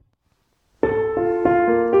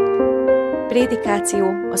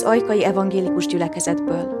Prédikáció az ajkai evangélikus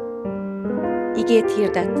gyülekezetből. Igét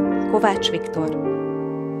hirdet Kovács Viktor.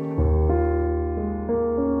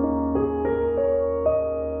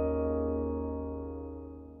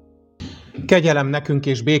 Kegyelem nekünk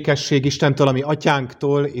és békesség Istentől, ami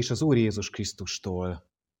atyánktól és az Úr Jézus Krisztustól.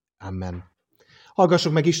 Amen.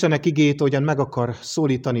 Hallgassuk meg Istennek igéjét, ahogyan meg akar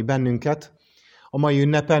szólítani bennünket. A mai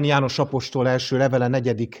ünnepen János apostol első levele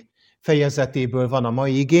 4. fejezetéből van a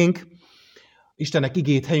mai igénk. Istennek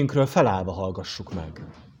igéjét helyünkről felállva hallgassuk meg.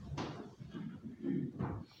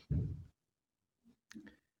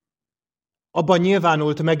 Abban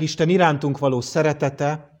nyilvánult meg Isten irántunk való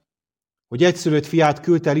szeretete, hogy egyszülött fiát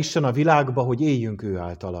küldte el Isten a világba, hogy éljünk ő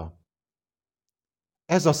általa.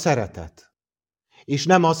 Ez a szeretet. És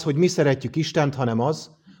nem az, hogy mi szeretjük Istent, hanem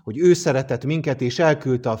az, hogy ő szeretett minket, és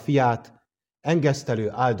elküldte a fiát engesztelő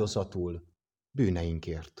áldozatul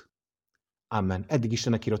bűneinkért. Amen. Eddig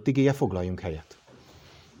Istennek írott igéje, foglaljunk helyet.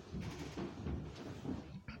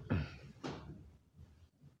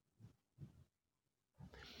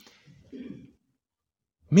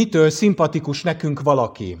 Mitől szimpatikus nekünk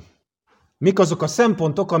valaki? Mik azok a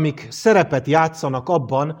szempontok, amik szerepet játszanak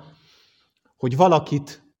abban, hogy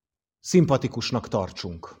valakit szimpatikusnak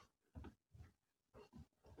tartsunk?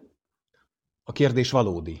 A kérdés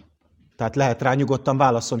valódi. Tehát lehet rá nyugodtan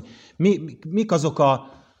válaszolni. Mik azok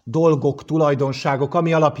a dolgok, tulajdonságok,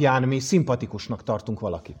 ami alapján mi szimpatikusnak tartunk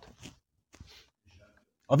valakit?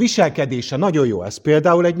 A viselkedése nagyon jó. Ez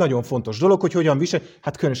például egy nagyon fontos dolog, hogy hogyan visel.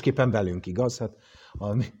 Hát különösképpen velünk, igaz? Hát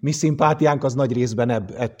a mi szimpátiánk az nagy részben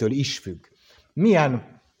ettől is függ.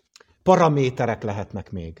 Milyen paraméterek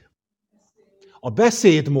lehetnek még? A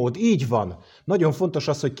beszédmód, így van. Nagyon fontos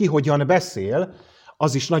az, hogy ki hogyan beszél,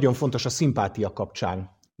 az is nagyon fontos a szimpátia kapcsán.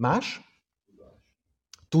 Más?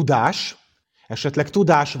 Tudás. Esetleg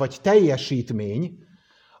tudás vagy teljesítmény,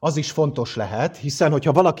 az is fontos lehet, hiszen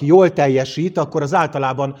hogyha valaki jól teljesít, akkor az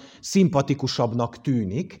általában szimpatikusabbnak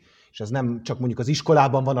tűnik, és ez nem csak mondjuk az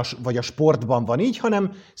iskolában van, vagy a sportban van így,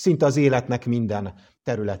 hanem szinte az életnek minden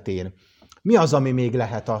területén. Mi az, ami még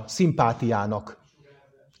lehet a szimpátiának?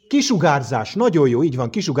 Kisugárzás. Nagyon jó, így van,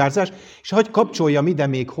 kisugárzás. És hadd kapcsoljam ide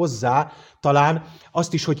még hozzá talán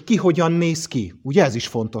azt is, hogy ki hogyan néz ki. Ugye ez is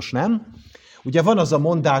fontos, nem? Ugye van az a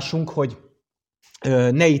mondásunk, hogy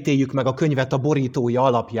ne ítéljük meg a könyvet a borítója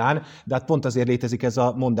alapján, de hát pont azért létezik ez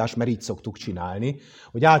a mondás, mert így szoktuk csinálni.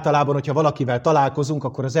 Hogy általában, hogyha valakivel találkozunk,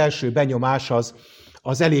 akkor az első benyomás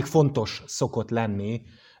az elég fontos szokott lenni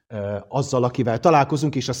azzal, akivel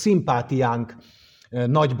találkozunk, és a szimpátiánk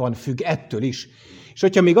nagyban függ ettől is. És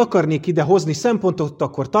hogyha még akarnék ide hozni szempontot,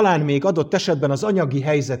 akkor talán még adott esetben az anyagi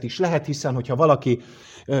helyzet is lehet, hiszen hogyha valaki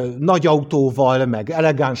nagy autóval, meg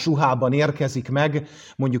elegáns ruhában érkezik meg,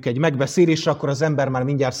 mondjuk egy megbeszélésre, akkor az ember már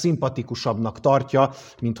mindjárt szimpatikusabbnak tartja,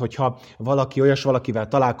 mint hogyha olyas valakivel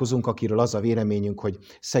találkozunk, akiről az a véleményünk, hogy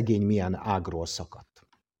szegény milyen ágról szakadt.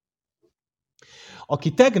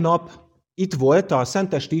 Aki tegnap itt volt a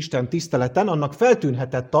Szentesti Isten tiszteleten, annak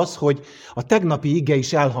feltűnhetett az, hogy a tegnapi ige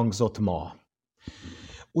is elhangzott ma.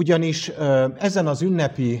 Ugyanis ezen az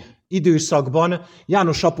ünnepi időszakban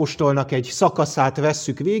János apostolnak egy szakaszát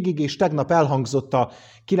vesszük végig, és tegnap elhangzott a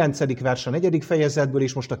 9. vers a 4. fejezetből,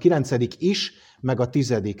 és most a 9. is, meg a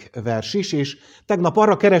 10. vers is, és tegnap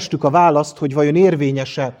arra kerestük a választ, hogy vajon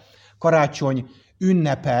érvényes-e Karácsony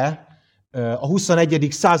ünnepe a 21.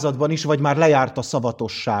 században is, vagy már lejárt a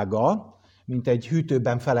szavatossága, mint egy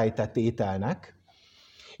hűtőben felejtett ételnek.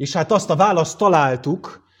 És hát azt a választ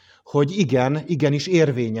találtuk, hogy igenis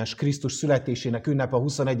érvényes Krisztus születésének ünnepe a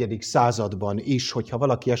 21. században is, hogyha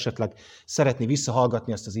valaki esetleg szeretné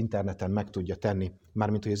visszahallgatni, azt az interneten meg tudja tenni,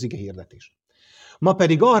 mármint hogy az ige hirdetés. Ma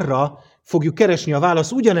pedig arra fogjuk keresni a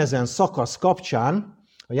választ ugyanezen szakasz kapcsán,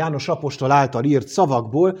 a János apostol által írt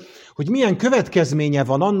szavakból, hogy milyen következménye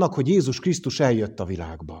van annak, hogy Jézus Krisztus eljött a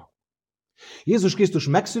világba. Jézus Krisztus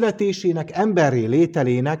megszületésének, emberré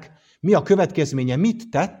lételének mi a következménye? Mit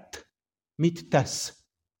tett, mit tesz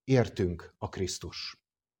értünk a Krisztus?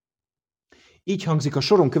 Így hangzik a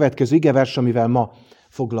soron következő igevers, amivel ma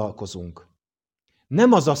foglalkozunk.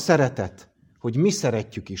 Nem az a szeretet, hogy mi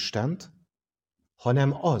szeretjük Istent,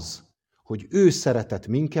 hanem az, hogy ő szeretett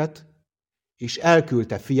minket, és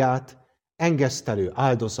elküldte fiát engesztelő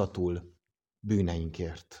áldozatul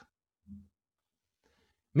bűneinkért.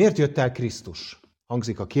 Miért jött el Krisztus?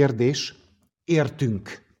 Hangzik a kérdés.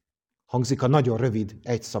 Értünk. Hangzik a nagyon rövid,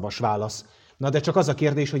 egyszavas válasz. Na de csak az a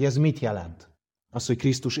kérdés, hogy ez mit jelent? Az, hogy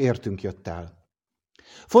Krisztus értünk jött el.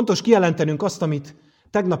 Fontos kijelentenünk azt, amit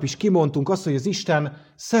tegnap is kimondtunk, azt, hogy az Isten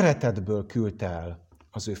szeretetből küldte el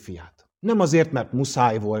az ő fiát. Nem azért, mert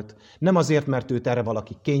muszáj volt, nem azért, mert őt erre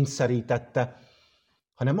valaki kényszerítette,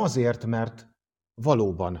 hanem azért, mert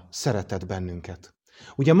valóban szeretett bennünket.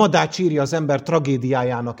 Ugye Madács írja az ember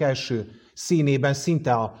tragédiájának első színében,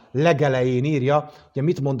 szinte a legelején írja, ugye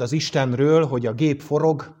mit mond az Istenről, hogy a gép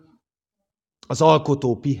forog, az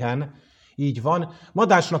alkotó pihen, így van.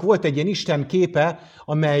 Madácsnak volt egy ilyen Isten képe,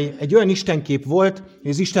 amely egy olyan istenkép volt, hogy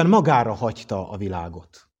az Isten magára hagyta a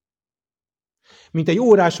világot. Mint egy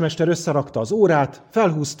órásmester összerakta az órát,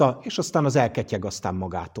 felhúzta, és aztán az elketyeg aztán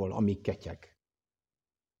magától, amíg ketyeg.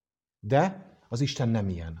 De az Isten nem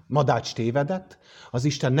ilyen. Madács tévedett, az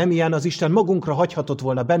Isten nem ilyen, az Isten magunkra hagyhatott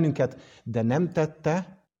volna bennünket, de nem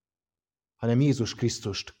tette, hanem Jézus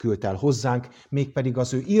Krisztust küldte el hozzánk, mégpedig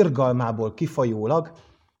az ő irgalmából kifajólag,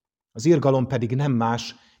 az irgalom pedig nem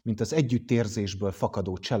más, mint az együttérzésből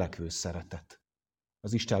fakadó cselekvő szeretet.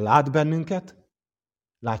 Az Isten lát bennünket,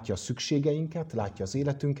 látja a szükségeinket, látja az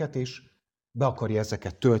életünket, és be akarja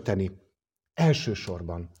ezeket tölteni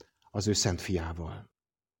elsősorban az ő szent fiával.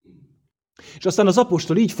 És aztán az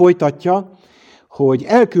apostol így folytatja, hogy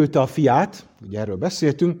elküldte a fiát, ugye erről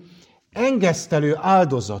beszéltünk, engesztelő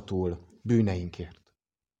áldozatul bűneinkért.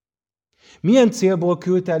 Milyen célból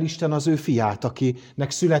küldte el Isten az ő fiát,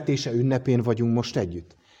 akinek születése ünnepén vagyunk most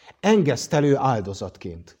együtt? Engesztelő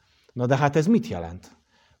áldozatként. Na de hát ez mit jelent?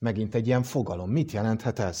 Megint egy ilyen fogalom. Mit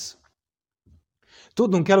jelenthet ez?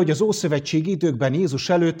 Tudnunk kell, hogy az ószövetségi időkben Jézus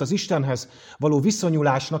előtt az Istenhez való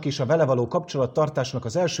viszonyulásnak és a vele való kapcsolattartásnak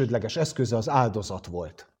az elsődleges eszköze az áldozat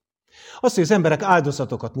volt. Azt, hogy az emberek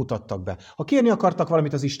áldozatokat mutattak be. Ha kérni akartak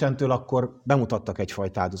valamit az Istentől, akkor bemutattak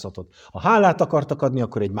egyfajta áldozatot. Ha hálát akartak adni,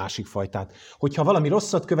 akkor egy másik fajtát. Hogyha valami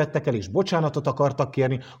rosszat követtek el és bocsánatot akartak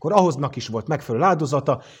kérni, akkor ahhoznak is volt megfelelő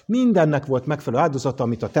áldozata. Mindennek volt megfelelő áldozata,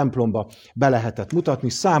 amit a templomba be lehetett mutatni.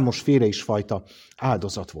 Számosféle is fajta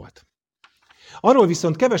áldozat volt. Arról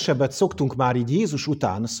viszont kevesebbet szoktunk már így Jézus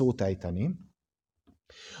után szót ejteni,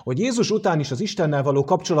 hogy Jézus után is az Istennel való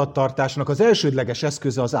kapcsolattartásnak az elsődleges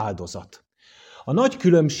eszköze az áldozat. A nagy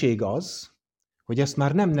különbség az, hogy ezt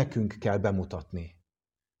már nem nekünk kell bemutatni.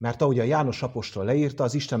 Mert ahogy a János apostol leírta,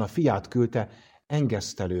 az Isten a fiát küldte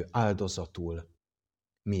engesztelő áldozatul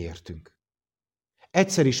miértünk.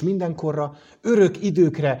 Egyszer is mindenkorra, örök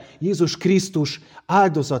időkre Jézus Krisztus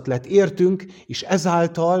áldozat lett értünk, és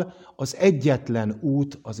ezáltal az egyetlen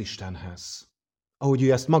út az Istenhez. Ahogy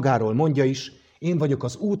ő ezt magáról mondja is, én vagyok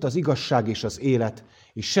az út, az igazság és az élet,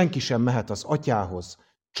 és senki sem mehet az Atyához,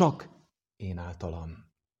 csak én általam.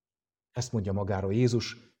 Ezt mondja magáról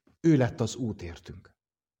Jézus, ő lett az út értünk.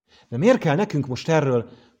 De miért kell nekünk most erről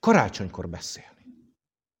karácsonykor beszélni?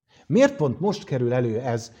 Miért pont most kerül elő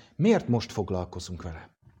ez, miért most foglalkozunk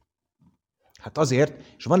vele? Hát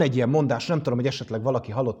azért, és van egy ilyen mondás, nem tudom, hogy esetleg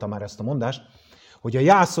valaki hallotta már ezt a mondást, hogy a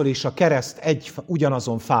jászol és a kereszt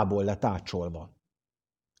ugyanazon fából lett ácsolva.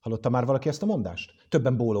 Hallotta már valaki ezt a mondást?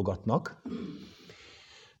 Többen bólogatnak.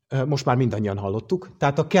 Most már mindannyian hallottuk.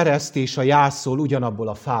 Tehát a kereszt és a jászol ugyanabból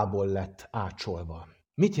a fából lett ácsolva.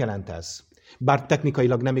 Mit jelent ez? Bár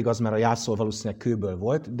technikailag nem igaz, mert a jászol valószínűleg kőből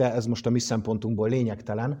volt, de ez most a mi szempontunkból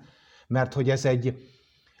lényegtelen, mert hogy ez egy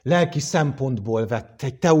lelki szempontból vett,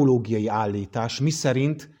 egy teológiai állítás,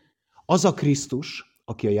 miszerint az a Krisztus,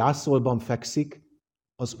 aki a jászolban fekszik,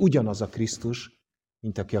 az ugyanaz a Krisztus,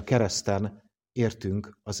 mint aki a kereszten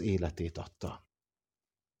értünk az életét adta.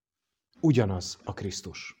 Ugyanaz a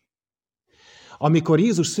Krisztus. Amikor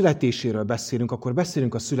Jézus születéséről beszélünk, akkor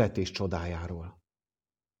beszélünk a születés csodájáról.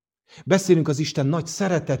 Beszélünk az Isten nagy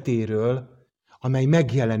szeretetéről, amely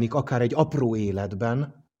megjelenik akár egy apró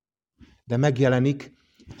életben, de megjelenik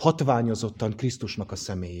hatványozottan Krisztusnak a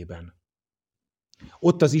személyében.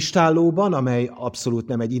 Ott az istállóban, amely abszolút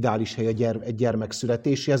nem egy ideális hely egy gyermek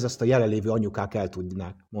születéséhez, ezt a jelenlévő anyukák el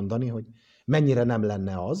tudnák mondani, hogy mennyire nem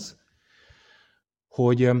lenne az,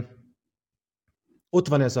 hogy ott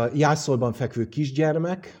van ez a jászolban fekvő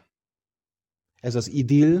kisgyermek, ez az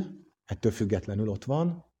idill, ettől függetlenül ott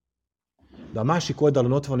van, de a másik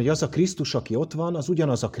oldalon ott van, hogy az a Krisztus, aki ott van, az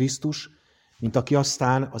ugyanaz a Krisztus, mint aki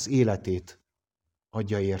aztán az életét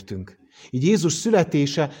adja értünk. Így Jézus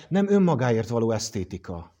születése nem önmagáért való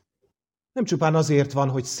esztétika. Nem csupán azért van,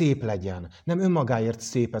 hogy szép legyen, nem önmagáért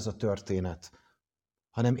szép ez a történet,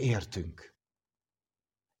 hanem értünk.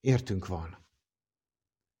 Értünk van.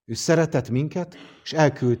 Ő szeretett minket, és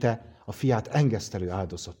elküldte a fiát engesztelő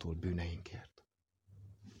áldozatul bűneinkért.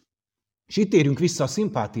 És itt érünk vissza a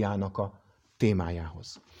szimpátiának a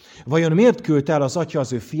témájához. Vajon miért küldte el az Atya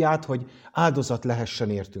az ő fiát, hogy áldozat lehessen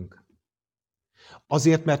értünk?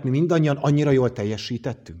 Azért, mert mi mindannyian annyira jól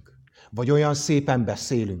teljesítettünk? Vagy olyan szépen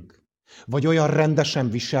beszélünk? Vagy olyan rendesen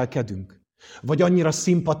viselkedünk? Vagy annyira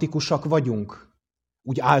szimpatikusak vagyunk?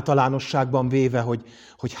 Úgy általánosságban véve,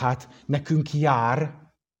 hogy hát nekünk jár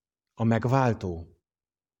a megváltó.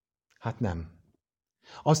 Hát nem.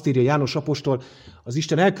 Azt írja János apostol, az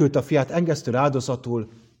Isten elküldte a fiát engesztő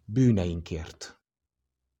áldozatul bűneinkért.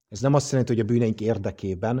 Ez nem azt jelenti, hogy a bűneink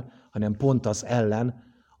érdekében, hanem pont az ellen,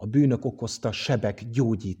 a bűnök okozta sebek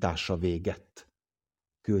gyógyítása végett.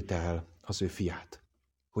 Küldte el az ő fiát,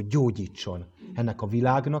 hogy gyógyítson ennek a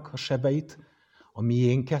világnak a sebeit, a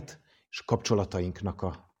miénket és kapcsolatainknak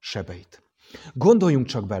a sebeit. Gondoljunk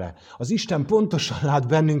csak bele, az Isten pontosan lát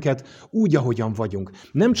bennünket úgy, ahogyan vagyunk.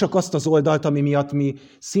 Nem csak azt az oldalt, ami miatt mi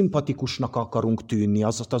szimpatikusnak akarunk tűnni,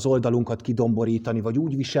 azt az oldalunkat kidomborítani, vagy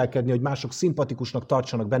úgy viselkedni, hogy mások szimpatikusnak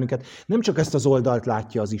tartsanak bennünket. Nem csak ezt az oldalt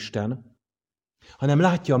látja az Isten, hanem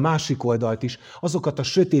látja a másik oldalt is, azokat a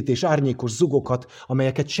sötét és árnyékos zugokat,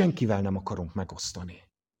 amelyeket senkivel nem akarunk megosztani.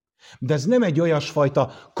 De ez nem egy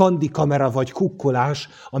olyasfajta kandikamera vagy kukkolás,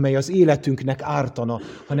 amely az életünknek ártana,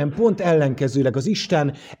 hanem pont ellenkezőleg az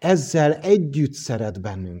Isten ezzel együtt szeret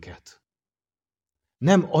bennünket.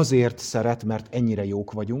 Nem azért szeret, mert ennyire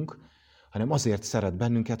jók vagyunk, hanem azért szeret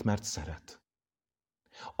bennünket, mert szeret.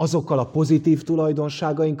 Azokkal a pozitív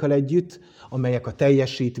tulajdonságainkkal együtt, amelyek a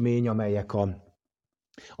teljesítmény, amelyek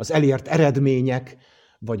az elért eredmények,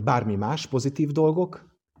 vagy bármi más pozitív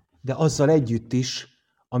dolgok, de azzal együtt is,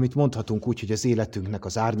 amit mondhatunk úgy, hogy az életünknek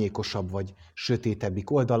az árnyékosabb vagy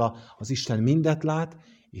sötétebbik oldala, az Isten mindet lát,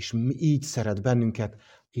 és így szeret bennünket,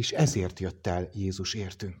 és ezért jött el Jézus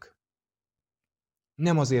értünk.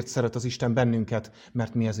 Nem azért szeret az Isten bennünket,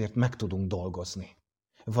 mert mi ezért meg tudunk dolgozni,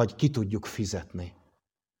 vagy ki tudjuk fizetni,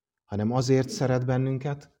 hanem azért szeret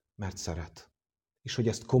bennünket, mert szeret. És hogy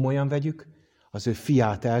ezt komolyan vegyük, az ő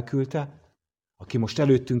fiát elküldte, aki most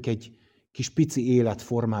előttünk egy kis pici élet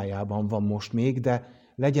formájában van most még, de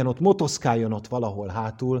legyen ott, motoszkáljon ott valahol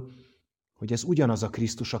hátul, hogy ez ugyanaz a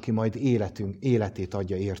Krisztus, aki majd életét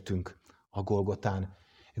adja értünk a Golgotán.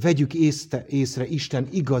 Vegyük észre Isten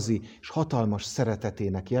igazi és hatalmas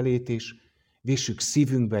szeretetének jelét, és vessük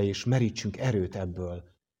szívünkbe, és merítsünk erőt ebből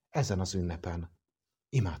ezen az ünnepen.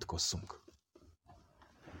 Imádkozzunk!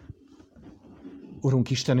 Urunk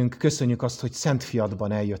Istenünk, köszönjük azt, hogy Szent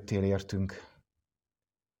Fiadban eljöttél értünk.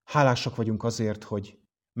 Hálásak vagyunk azért, hogy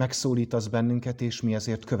megszólítasz bennünket, és mi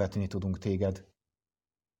ezért követni tudunk téged.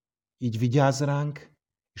 Így vigyázz ránk,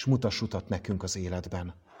 és mutass utat nekünk az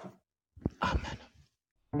életben.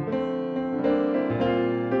 Amen.